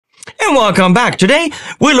And welcome back. Today,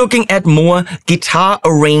 we're looking at more guitar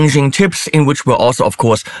arranging tips, in which we're also, of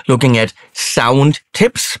course, looking at sound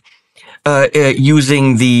tips,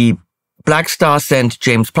 using the Blackstar St.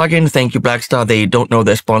 James plugin. Thank you, Blackstar. They don't know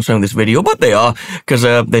they're sponsoring this video, but they are, because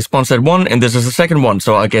they sponsored one, and this is the second one.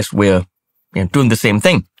 So I guess we're doing the same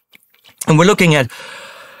thing. And we're looking at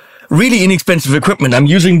really inexpensive equipment. I'm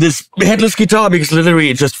using this headless guitar because literally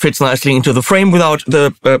it just fits nicely into the frame without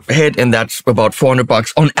the head, and that's about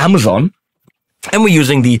 $400 on Amazon. And we're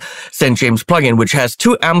using the St. James plugin, which has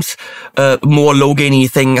 2 amps, more low-gainy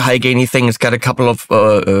thing, high-gainy thing. It's got a couple of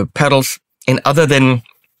pedals, and other than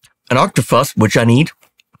an octafuzz, which I need,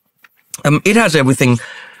 it has everything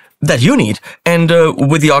that you need. And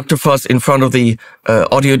with the octafuzz in front of the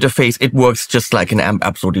audio interface, it works just like an amp,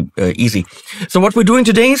 absolutely easy. So what we're doing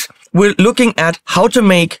today is we're looking at how to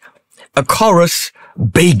make a chorus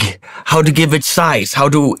big, how to give it size, how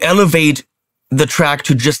to elevate the track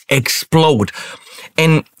to just explode.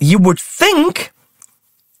 And you would think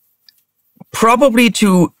probably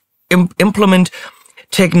to implement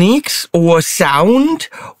techniques or sound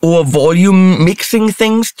or volume mixing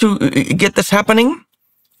things to get this happening.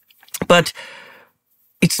 But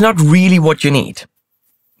it's not really what you need.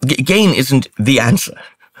 Gain isn't the answer.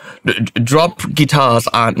 Drop guitars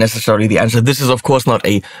aren't necessarily the answer. This is, of course, not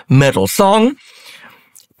a metal song.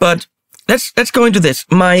 But let's go into this.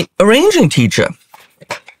 My arranging teacher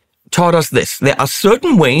taught us this. There are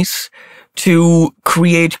certain ways to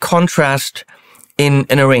create contrast in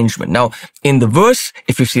an arrangement. Now, in the verse,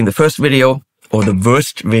 if you've seen the first video, or the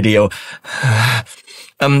worst video,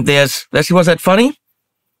 was that funny?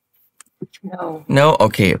 No. No?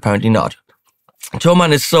 Okay, apparently not.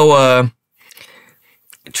 Thomann is so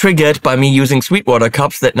triggered by me using Sweetwater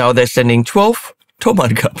cups that now they're sending 12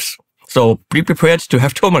 Thomann cups. So be prepared to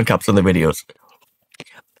have Thomann cups in the videos.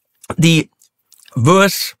 The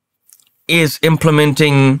verse is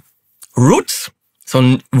implementing roots,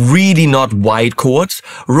 so really not wide chords,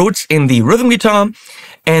 roots in the rhythm guitar,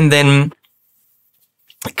 and then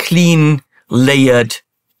clean, layered,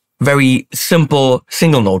 very simple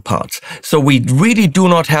single note parts. So we really do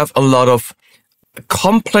not have a lot of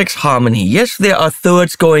complex harmony. Yes, there are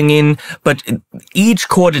thirds going in, but each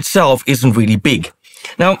chord itself isn't really big.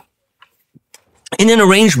 Now, in an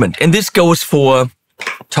arrangement, and this goes for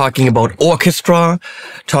talking about orchestra,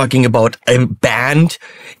 talking about a band,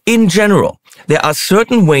 in general, there are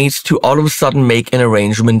certain ways to all of a sudden make an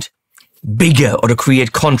arrangement bigger or to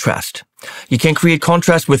create contrast. You can create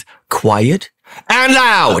contrast with quiet and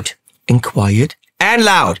loud, and quiet and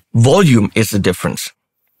loud. Volume is the difference.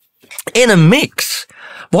 In a mix,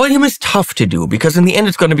 volume is tough to do because in the end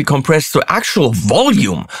it's going to be compressed. So actual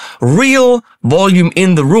volume, real volume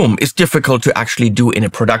in the room is difficult to actually do in a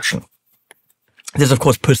production. There's of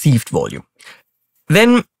course perceived volume.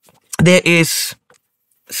 Then there is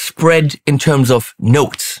spread in terms of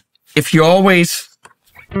notes. If you're always,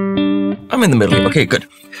 I'm in the middle here. Okay, good.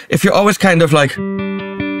 If you're always kind of like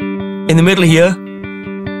in the middle here,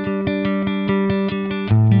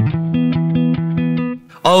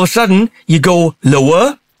 all of a sudden you go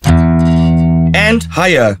lower and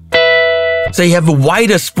higher. So you have a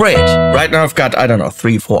wider spread. Right now I've got, I don't know,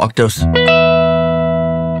 3-4 octaves.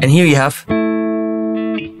 And here you have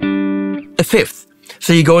a fifth.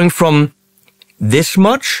 So you're going from this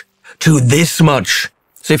much to this much.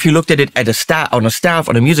 So if you looked at it at on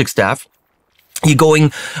a music staff, you're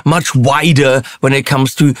going much wider when it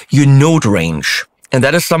comes to your note range. And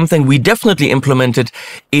that is something we definitely implemented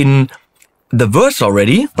in the verse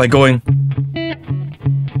already by going.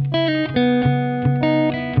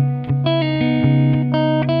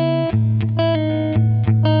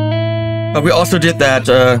 But we also did that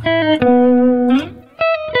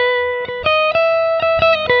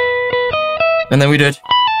and then we did.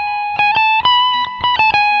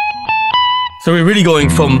 So we're really going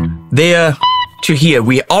from there to here.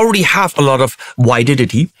 We already have a lot of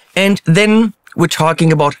wididity. And then we're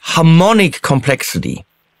talking about harmonic complexity.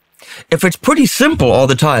 If it's pretty simple all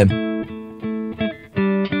the time,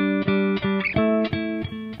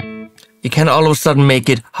 you can all of a sudden make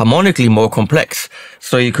it harmonically more complex.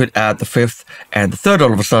 So you could add the fifth and the third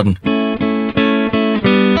all of a sudden.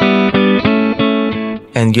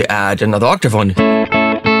 And you add another octave on it.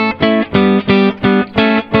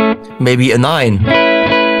 Maybe a 9.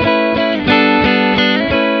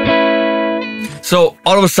 So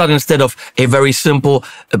all of a sudden, instead of a very simple,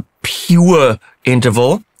 pure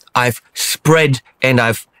interval, I've spread and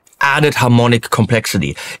I've added harmonic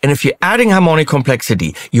complexity. And if you're adding harmonic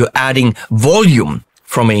complexity, you're adding volume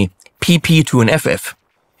from a PP to an FF.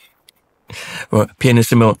 Or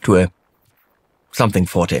pianissimo to a something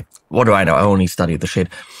forte. What do I know? I only studied the shit.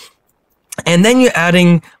 And then you're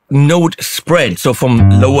adding note spread, so from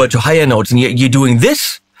lower to higher notes, and you're doing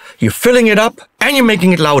this, you're filling it up, and you're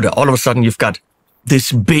making it louder. All of a sudden, you've got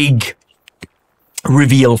this big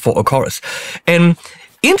reveal for a chorus. And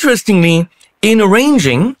interestingly, in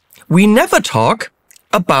arranging, we never talk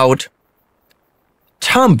about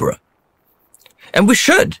timbre. And we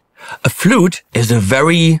should. A flute is a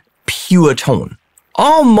very pure tone,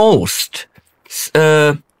 almost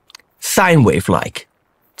sine wave-like.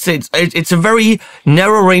 It's a very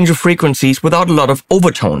narrow range of frequencies without a lot of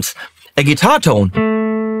overtones. A guitar tone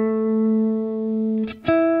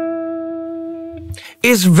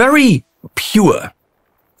is very pure.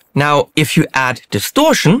 Now, if you add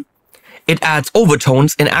distortion, it adds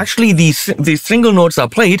overtones, and actually these single notes are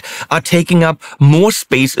played are taking up more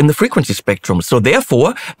space in the frequency spectrum. So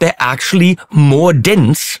therefore, they're actually more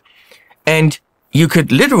dense, and you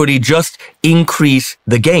could literally just increase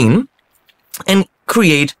the gain and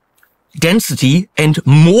create density and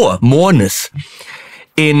moreness.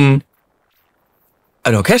 In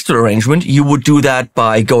an orchestral arrangement, you would do that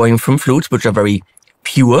by going from flutes, which are very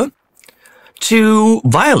pure, to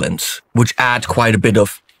violins, which add quite a bit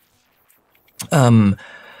of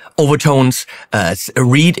overtones.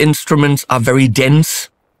 Reed instruments are very dense.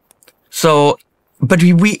 So, but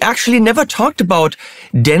we actually never talked about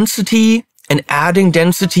density and adding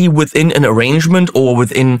density within an arrangement or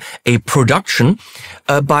within a production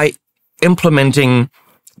by implementing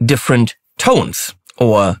different tones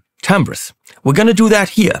or timbres. We're going to do that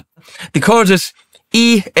here. The chorus is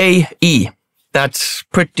E, A, E. That's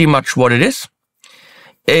pretty much what it is.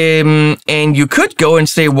 And you could go and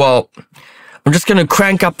say, well, I'm just going to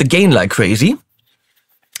crank up the gain like crazy.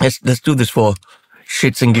 Let's do this for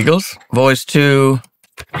shits and giggles. Voice 2.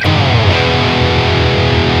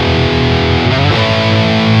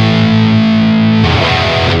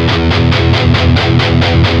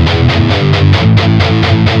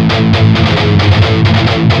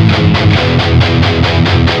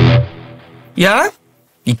 Yeah,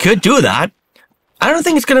 you could do that. I don't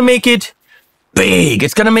think it's going to make it big.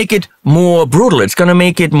 It's going to make it more brutal. It's going to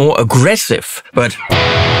make it more aggressive. But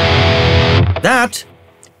that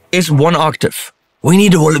is one octave. We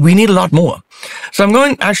need a lot more. So I'm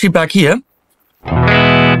going actually back here.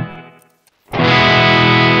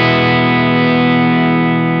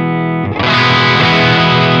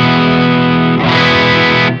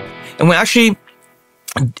 And we're actually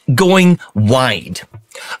going wide.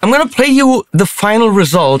 I'm going to play you the final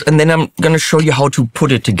result, and then I'm going to show you how to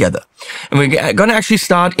put it together. And we're going to actually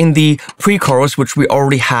start in the pre-chorus, which we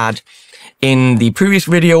already had in the previous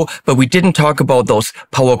video, but we didn't talk about those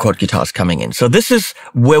power chord guitars coming in. So this is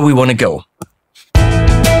where we want to go.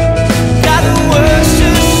 Got the words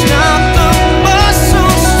to stop the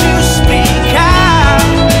muscles to speak out.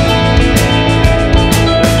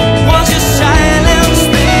 Once you silence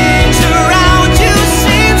things around you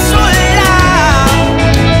seem so loud.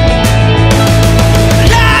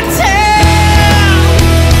 Locked in,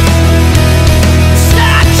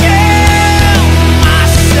 stuck in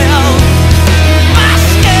myself, my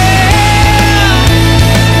skin,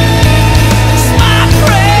 it's my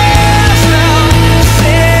present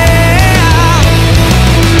self.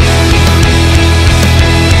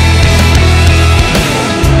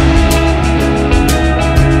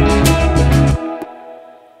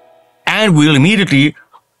 And we'll immediately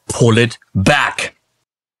pull it back.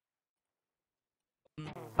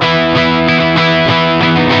 I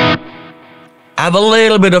have a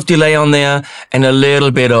little bit of delay on there and a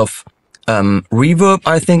little bit of reverb,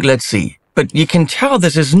 I think. Let's see. But you can tell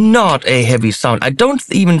this is not a heavy sound. I don't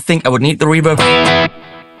even think I would need the reverb.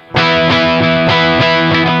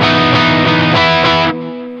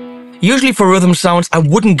 Usually for rhythm sounds, I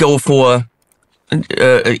wouldn't go for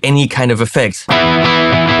any kind of effects.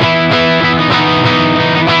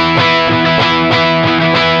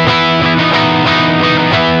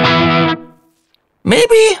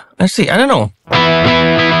 Maybe, let's see, I don't know.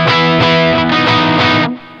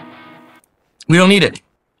 We don't need it.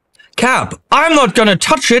 Cap, I'm not gonna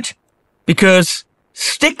touch it because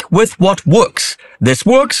stick with what works. This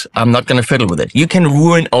works, I'm not gonna fiddle with it. You can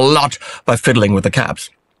ruin a lot by fiddling with the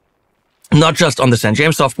caps. Not just on the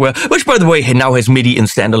SandJam software, which by the way now has MIDI in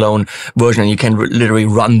standalone version, and you can literally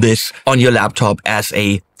run this on your laptop as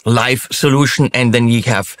a live solution, and then you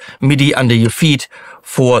have MIDI under your feet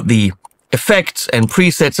for the effects and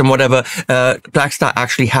presets and whatever. Blackstar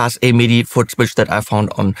actually has a MIDI foot switch that I found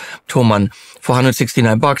on Thomann for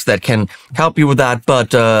 $169 that can help you with that,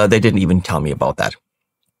 but they didn't even tell me about that.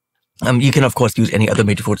 You can of course use any other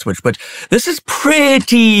MIDI foot switch, but this is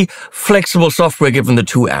pretty flexible software given the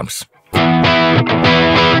 2 amps.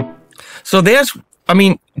 So there's I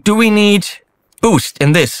mean, do we need boost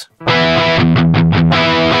in this?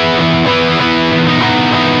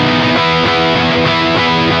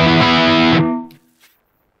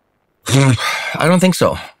 I don't think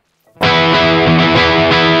so.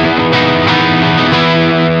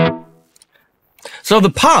 So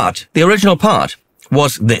the original part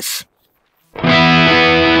was this.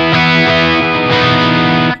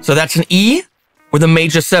 So that's an E with a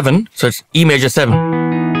major 7. So it's E major 7.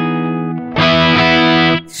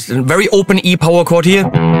 It's a very open E power chord here.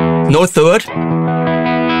 No third.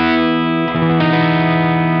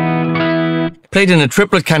 Played in a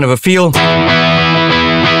triplet kind of a feel.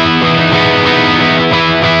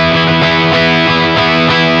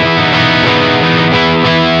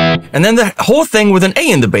 And then the whole thing with an A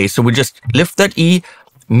in the bass. So we just lift that E,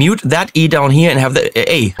 mute that E down here, and have the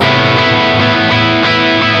A.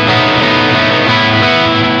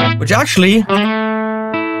 Which actually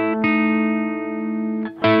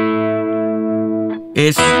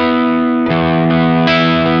is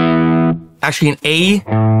actually an A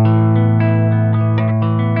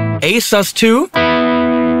sus2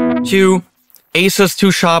 to A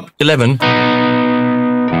sus2 sharp 11.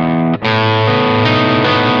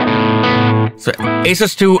 So A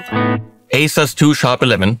sus2 sharp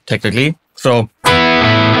 11, technically. So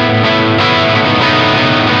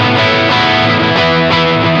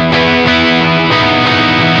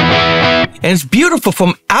and it's beautiful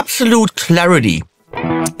from absolute clarity,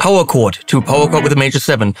 power chord to power chord with a major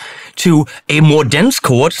 7 to a more dense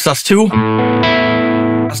chord, sus2,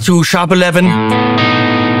 sus2 sharp 11,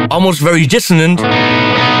 almost very dissonant.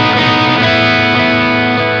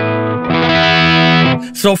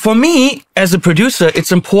 So for me, as a producer,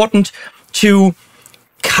 it's important to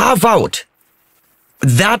carve out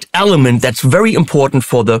that element that's very important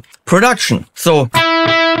for the production. So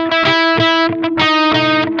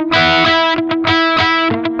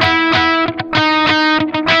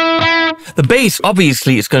the bass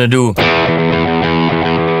obviously is going to do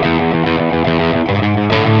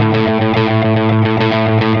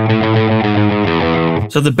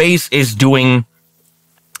so the bass is doing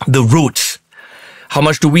the roots. How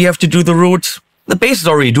much do we have to do the roots? The bass is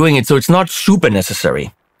already doing it, so it's not super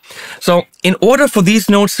necessary. So in order for these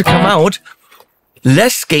notes to come out,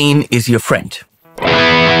 less gain is your friend.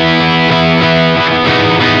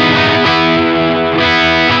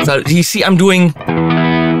 So you see, I'm doing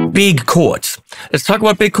big chords. Let's talk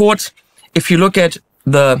about big chords. If you look at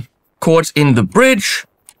the chords in the bridge,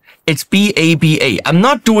 it's B, A, B, A. I'm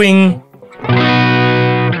not doing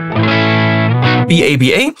B, A,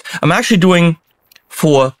 B, A. I'm actually doing,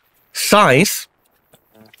 for size,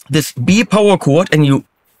 this B power chord, and you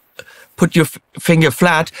put your finger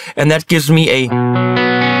flat, and that gives me a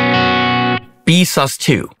B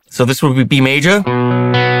sus2. So this will be B major,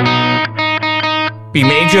 B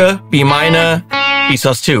major, B minor, B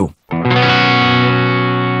sus2.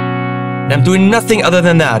 And I'm doing nothing other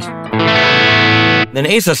than that. Then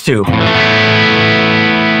A sus2.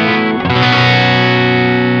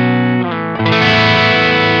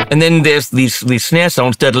 And then there's these snare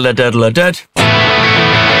sounds, da-da-da-da-da-da.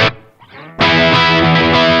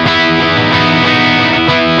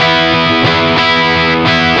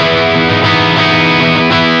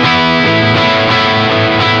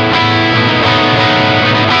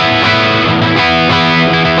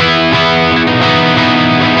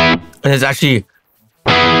 And it's actually,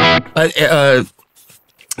 the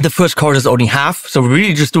first chord is only half, so we're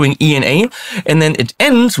really just doing E and A. And then it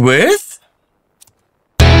ends with,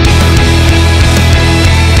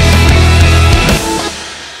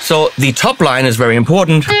 so the top line is very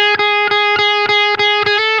important.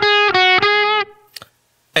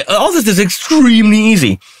 All this is extremely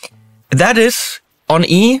easy. That is on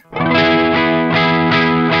E,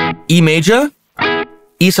 E major,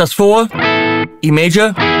 E sus4, E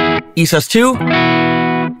major, E sus2.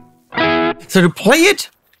 So to play it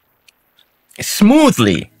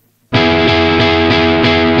smoothly,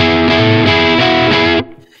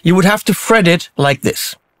 you would have to fret it like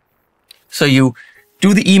this. So you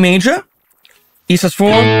do the E major, E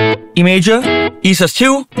sus4, E major, E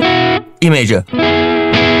sus2, E major.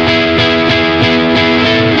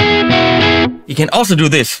 You can also do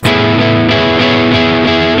this.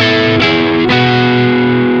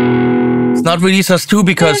 It's not really sus2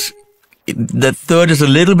 because the third is a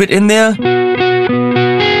little bit in there.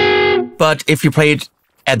 But if you play it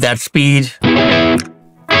at that speed,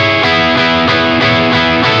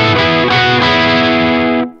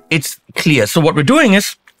 it's clear. So what we're doing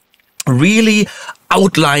is really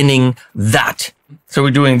outlining that. So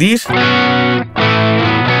we're doing these.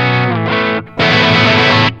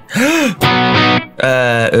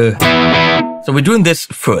 So we're doing this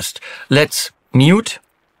first. Let's mute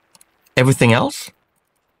everything else.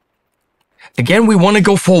 Again, we want to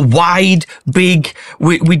go for wide, big.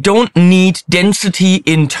 We don't need density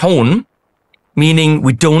in tone, meaning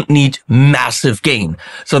we don't need massive gain.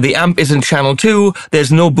 So the amp is in channel 2,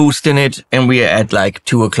 there's no boost in it, and we are at like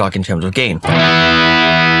 2 o'clock in terms of gain.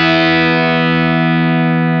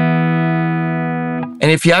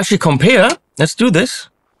 And if you actually compare, let's do this.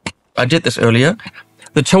 I did this earlier.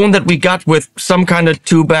 The tone that we got with some kind of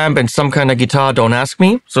tube amp and some kind of guitar, don't ask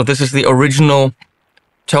me. So this is the original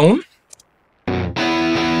tone.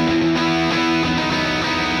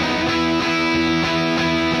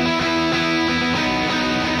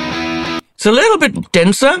 It's a little bit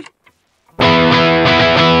denser.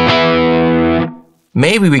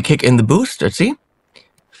 Maybe we kick in the boost. Let's see.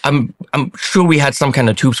 I'm sure we had some kind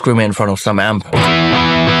of tube screamer in front of some amp.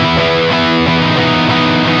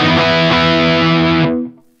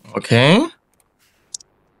 Okay.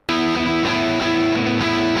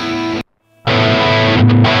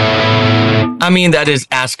 I mean, that is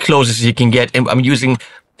as close as you can get. I'm using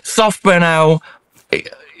software now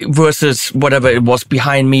versus whatever it was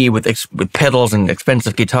behind me with pedals and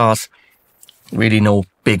expensive guitars. Really no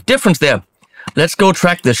big difference there. Let's go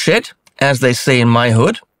track this shit, as they say in my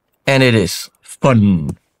hood. And it is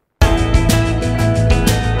fun.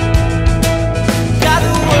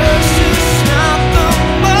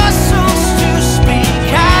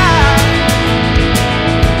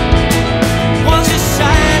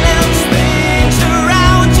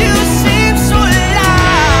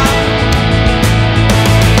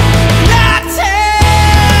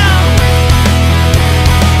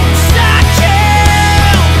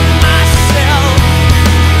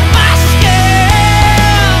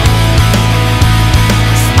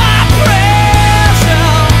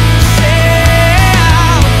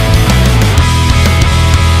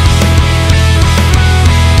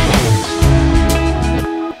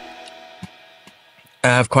 I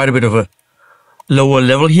have quite a bit of a lower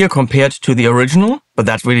level here compared to the original, but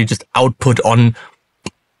that's really just output on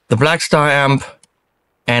the Blackstar amp,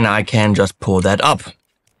 and I can just pull that up.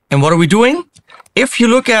 And what are we doing? If you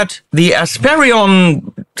look at the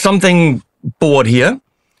Asperion something board here,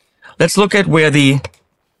 let's look at where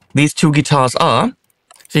these two guitars are.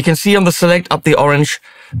 So you can see on the select up the orange,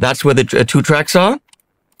 that's where the two tracks are.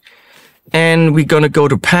 And we're gonna go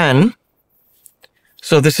to pan.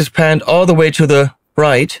 So this is panned all the way to the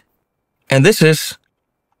right, and this is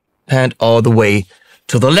panned all the way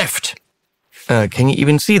to the left. Can you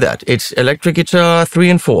even see that? It's electric guitar 3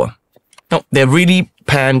 and 4. No, they're really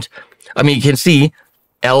panned. I mean, you can see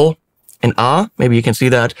L and R, maybe you can see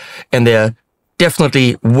that, and they're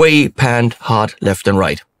definitely way panned hard left and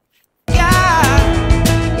right.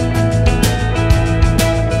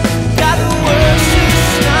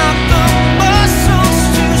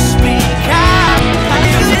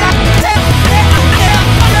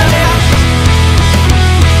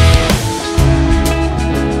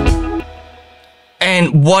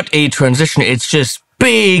 And what a transition. It's just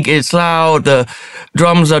big, it's loud, the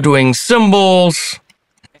drums are doing cymbals.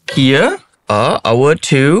 Here are our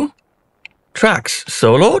two tracks,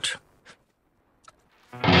 soloed.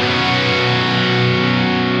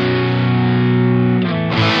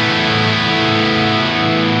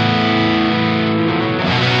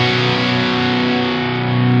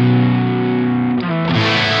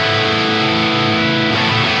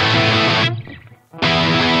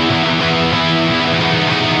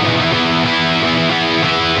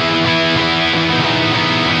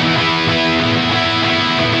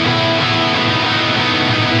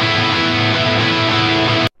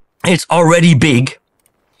 It's already big.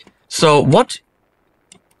 So what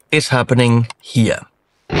is happening here?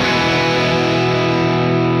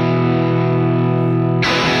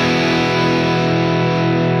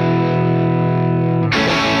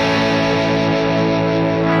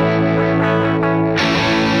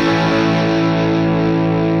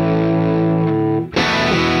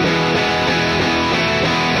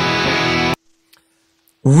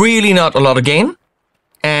 Really not a lot of gain,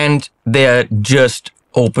 and they're just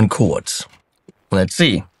open chords. Let's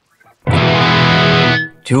see.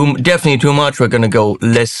 Definitely too much. We're gonna go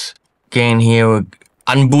less gain here. We're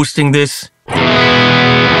unboosting this.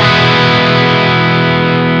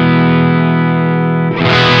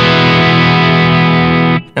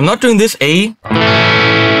 I'm not doing this A.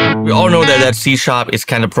 We all know that C sharp is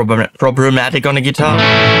kind of problematic on a guitar.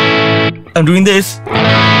 I'm doing this,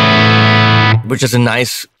 which is a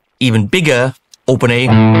nice, even bigger open A.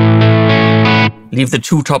 Leave the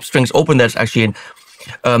two top strings open. That's actually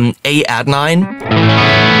an A add 9.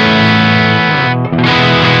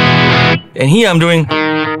 And here I'm doing,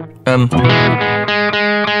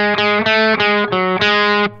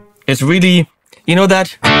 it's really, you know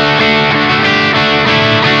that?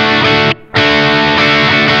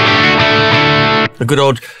 The good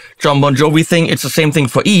old John Bon Jovi thing, it's the same thing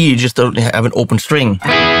for E, you just don't have an open string.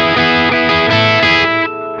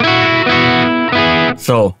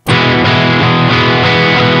 So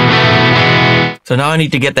now I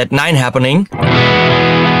need to get that 9 happening.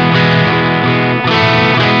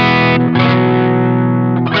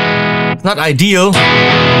 It's not ideal,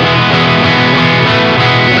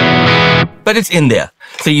 but it's in there.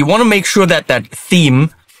 So you want to make sure that that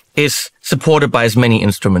theme is supported by as many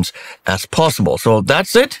instruments as possible. So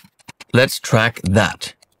that's it. Let's track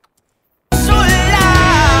that.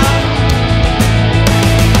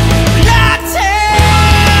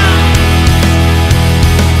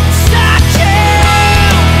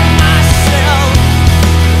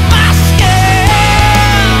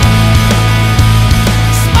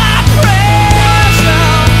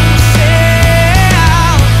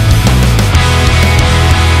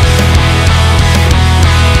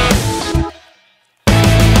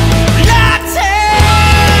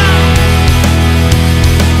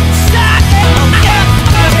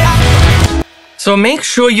 So make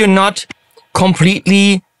sure you're not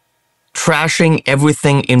completely trashing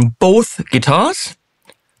everything in both guitars,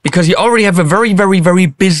 because you already have a very, very, very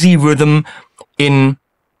busy rhythm in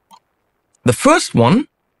the first one,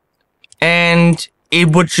 and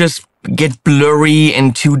it would just get blurry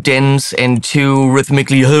and too dense and too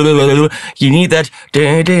rhythmically. You need that,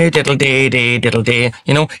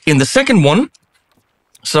 you know, in the second one.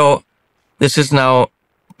 So this is now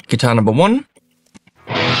guitar number 1.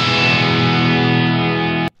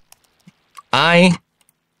 I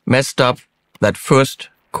messed up that first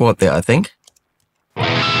chord there, I think.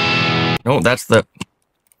 No, that's the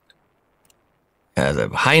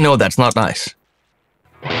high note. That's not nice.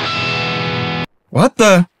 What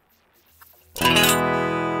the?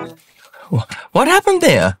 What happened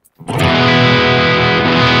there?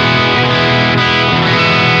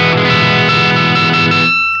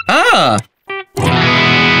 Ah!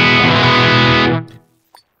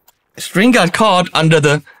 String got caught under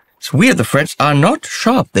the... It's weird, the frets are not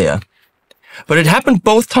sharp there. But it happened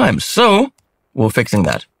both times, so we're fixing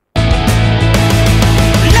that.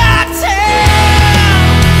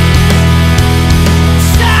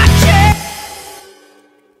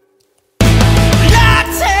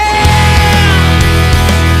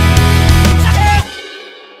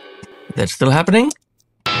 That's still happening?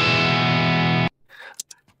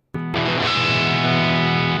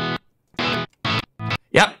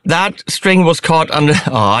 Yep, that string was caught under...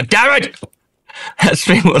 Oh, damn it! That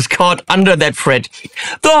string was caught under that fret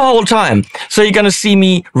the whole time. So you're gonna see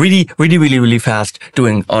me really, really, really, really fast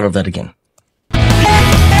doing all of that again.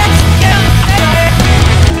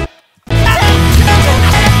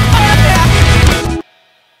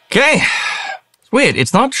 Okay. It's weird.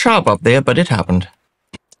 It's not sharp up there, but it happened.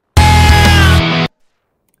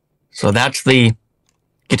 So that's the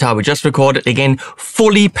guitar we just recorded. Again,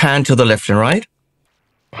 fully pan to the left and right.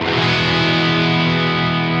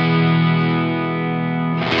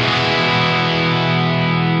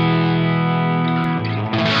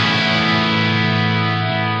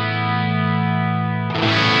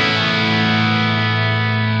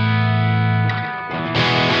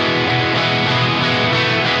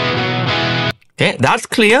 Okay, that's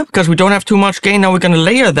clear because we don't have too much gain. Now we're going to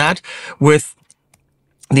layer that with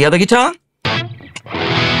the other guitar.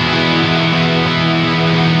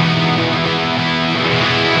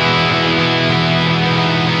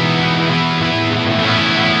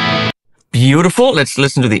 Beautiful. Let's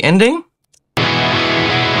listen to the ending.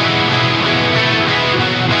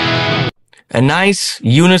 A nice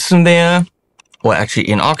unison there, or actually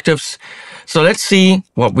in octaves. So let's see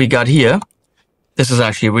what we got here. This is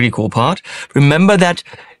actually a really cool part. Remember that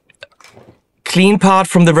clean part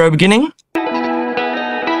from the very beginning?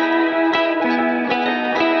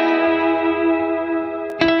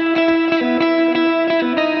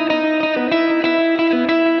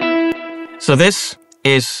 So this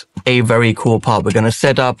is a very cool part. We're going to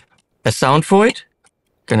set up a sound for it.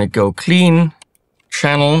 Going to go clean,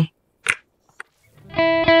 channel.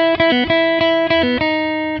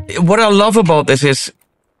 What I love about this is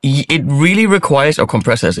it really requires... Oh,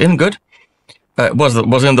 compressors in, good.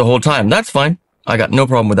 Was in the whole time. That's fine. I got no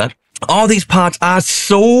problem with that. All these parts are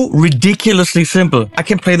so ridiculously simple. I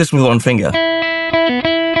can play this with one finger.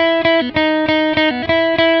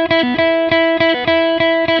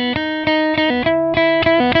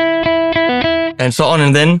 And so on,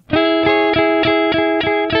 and then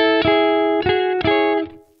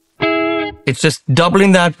it's just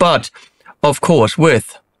doubling that, but of course,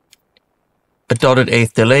 with a dotted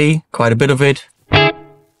eighth delay, quite a bit of it.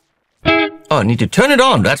 Oh, I need to turn it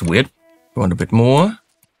on. That's weird. Want a bit more.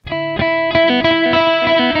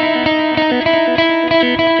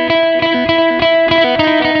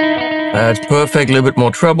 That's perfect. A little bit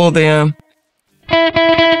more treble there.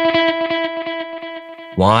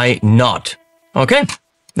 Why not? Okay,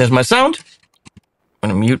 there's my sound. I'm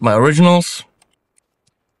gonna mute my originals.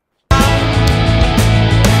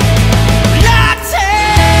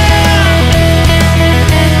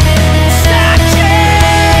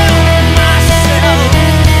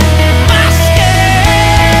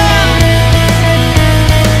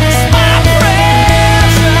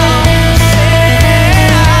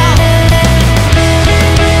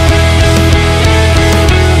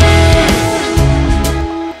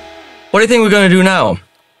 What do you think we're going to do now?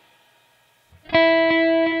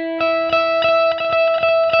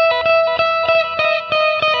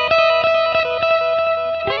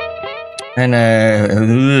 And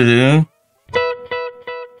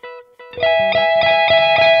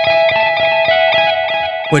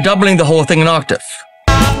we're doubling the whole thing an octave.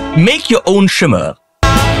 Make your own shimmer.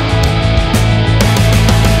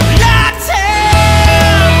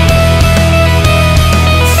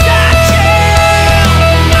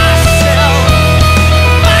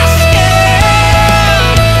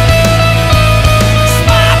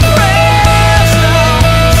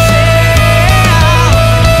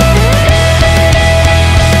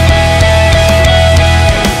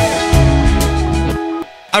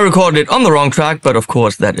 I recorded it on the wrong track, but of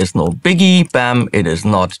course that is no biggie. Bam, it is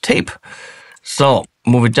not tape. So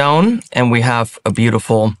move it down and we have a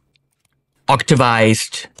beautiful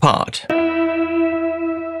octavized part.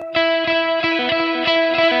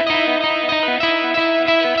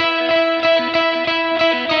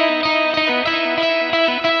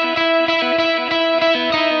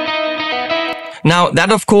 Now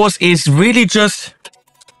that of course is really just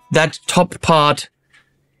that top part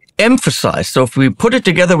emphasized. So if we put it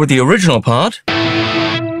together with the original part,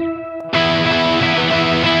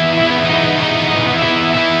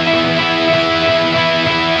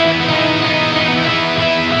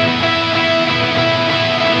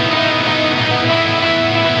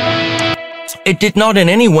 it did not in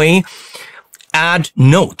any way add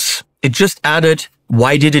notes. It just added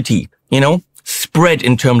wididity, you know, spread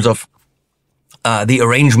in terms of the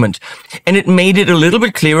arrangement. And it made it a little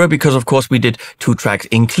bit clearer because, of course, we did 2 tracks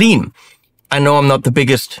in clean. I know I'm not the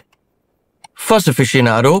biggest fuzz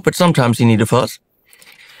aficionado, but sometimes you need a fuzz.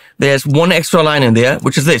 There's one extra line in there,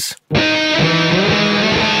 which is this.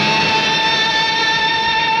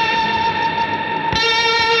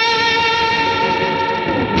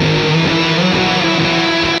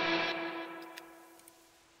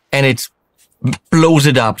 And it blows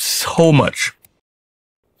it up so much.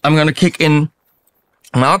 I'm going to kick in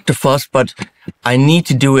an octave fuzz, but I need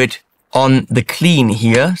to do it on the clean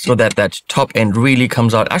here so that that top end really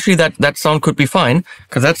comes out. Actually, that sound could be fine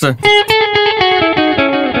because that's a...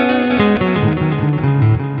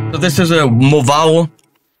 So this is a Moval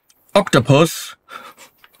Octopus.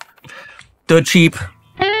 Dirt cheap.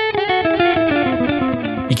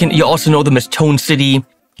 You also know them as Tone City.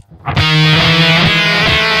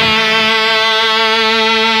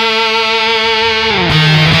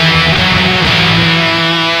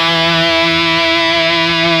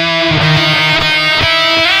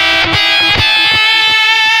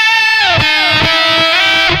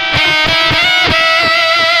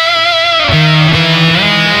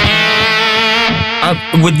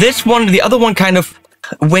 With this one, the other one kind of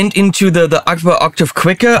went into the octave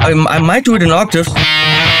quicker. I might do it in octaves.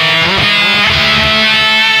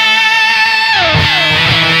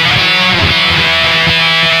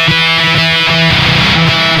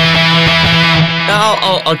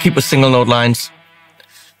 I'll keep a single note lines.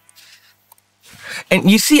 And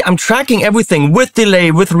you see, I'm tracking everything with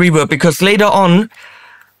delay, with reverb, because later on,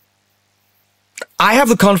 I have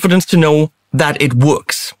the confidence to know that it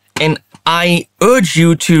works. And I urge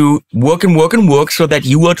you to work and work and work so that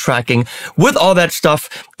you are tracking with all that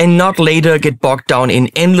stuff and not later get bogged down in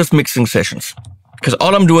endless mixing sessions. Because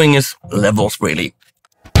all I'm doing is levels, really.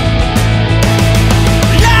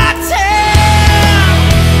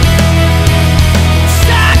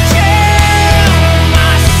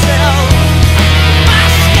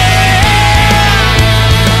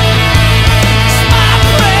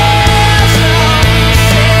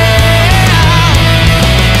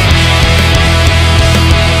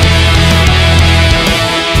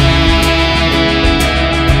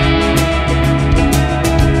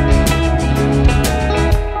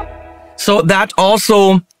 So that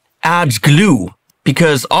also adds glue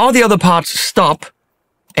because all the other parts stop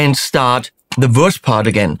and start the verse part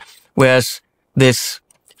again. Whereas this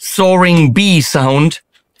soaring B sound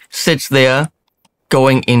sits there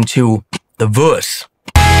going into the verse.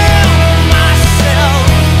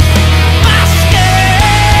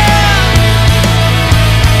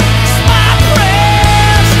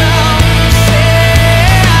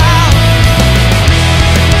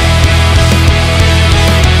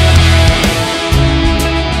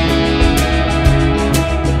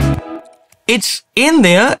 It's in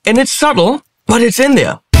there, and it's subtle, but it's in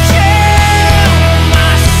there.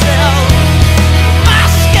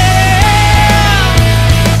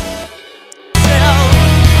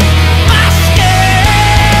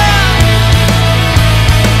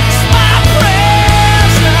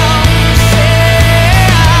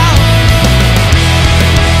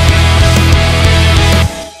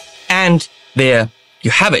 And there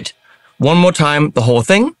you have it. One more time, the whole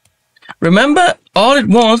thing. Remember, all it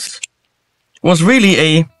was really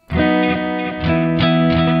a...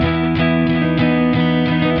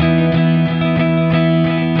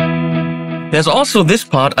 There's also this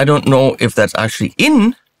part. I don't know if that's actually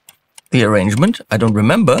in the arrangement. I don't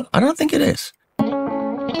remember. I don't think it is.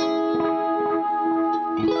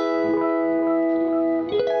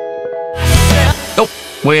 Oh,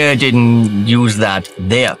 we didn't use that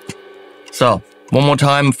there. So, one more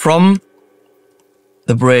time from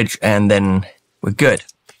the bridge, and then we're good.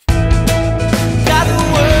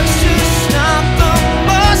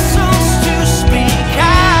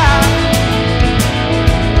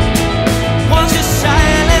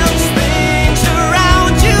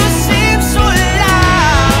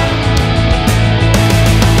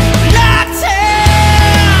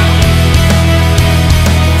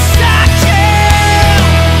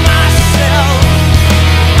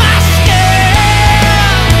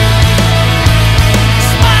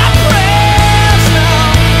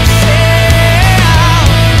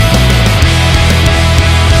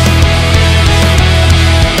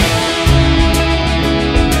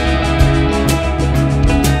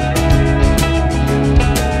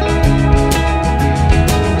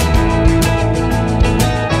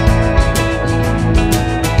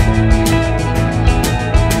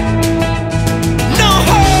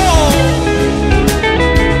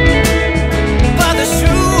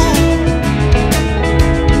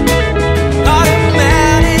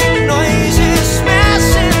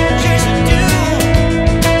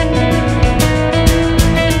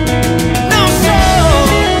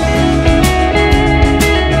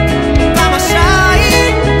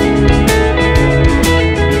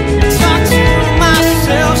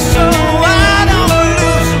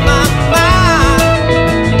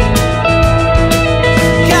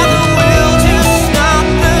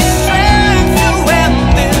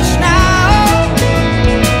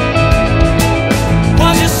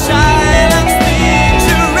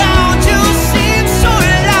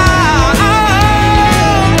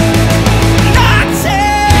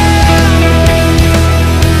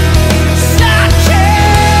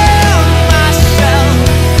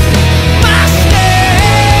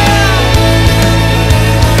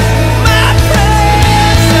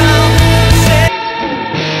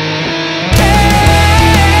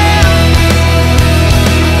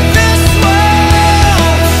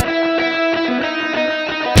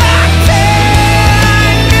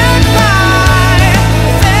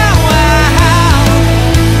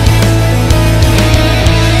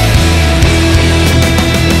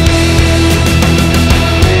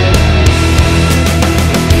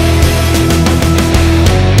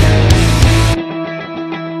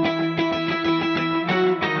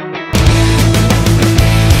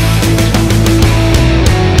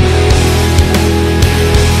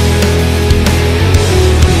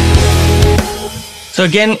 So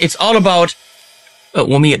again, it's all about,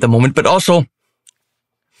 well, me at the moment, but also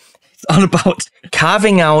it's all about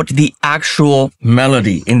carving out the actual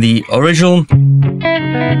melody in the original.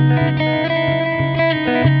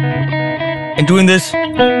 And doing this.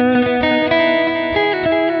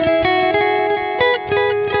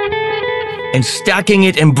 And stacking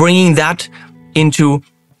it and bringing that into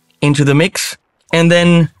the mix. And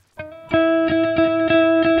then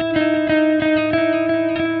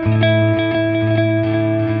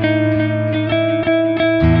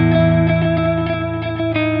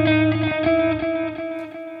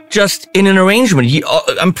just in an arrangement.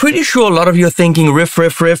 I'm pretty sure a lot of you are thinking riff,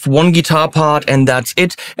 riff, riff, one guitar part, and that's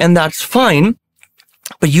it. And that's fine.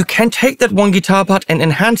 But you can take that one guitar part and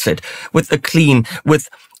enhance it with a clean, with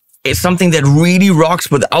something that really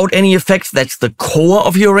rocks without any effects. That's the core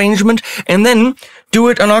of your arrangement. And then do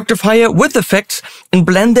it an octave higher with effects and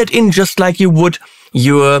blend that in just like you would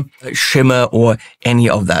your shimmer or any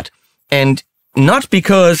of that. And not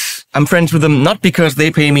because I'm friends with them, not because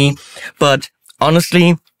they pay me, but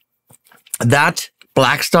honestly, that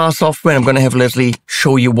Blackstar software, I'm going to have Leslie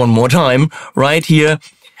show you one more time right here.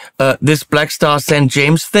 This Blackstar St.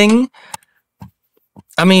 James thing.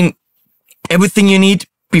 I mean, everything you need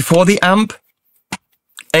before the amp.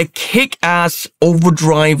 A kick-ass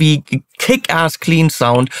overdrivey, kick-ass clean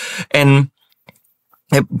sound, and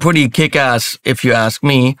a pretty kick-ass, if you ask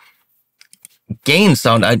me, gain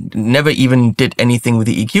sound. I never even did anything with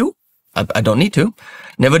the EQ. I don't need to.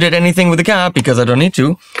 Never did anything with the cab because I don't need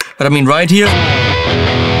to. But I mean, right here.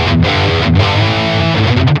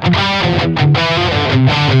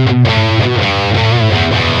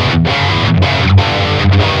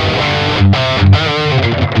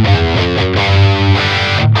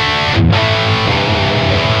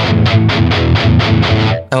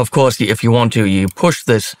 Now, of course, if you want to, you push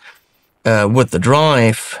this with the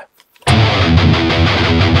drive.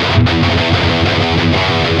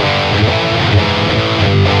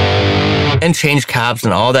 And change cabs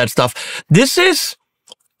and all that stuff. This is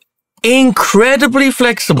incredibly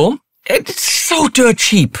flexible. It's so dirt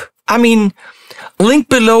cheap. I mean, link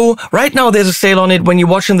below. Right now there's a sale on it. When you're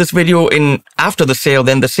watching this video after the sale,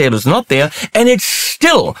 then the sale is not there. And it's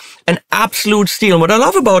still an absolute steal. And what I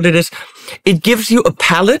love about it is it gives you a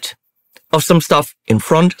palette of some stuff in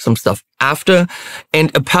front, some stuff after,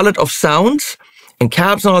 and a palette of sounds and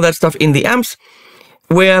cabs and all that stuff in the amps,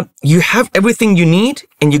 where you have everything you need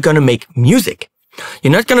and you're going to make music.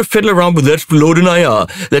 You're not going to fiddle around with let's load an IR.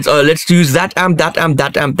 Let's use that amp, that amp,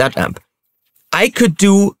 that amp, that amp. I could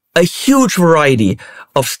do a huge variety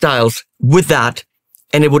of styles with that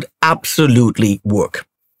and it would absolutely work.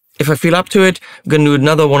 If I feel up to it, I'm going to do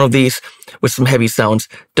another one of these with some heavy sounds.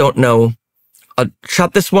 Don't know. I'll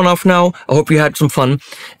shut this one off now. I hope you had some fun.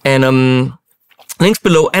 And links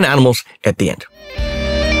below and animals at the end.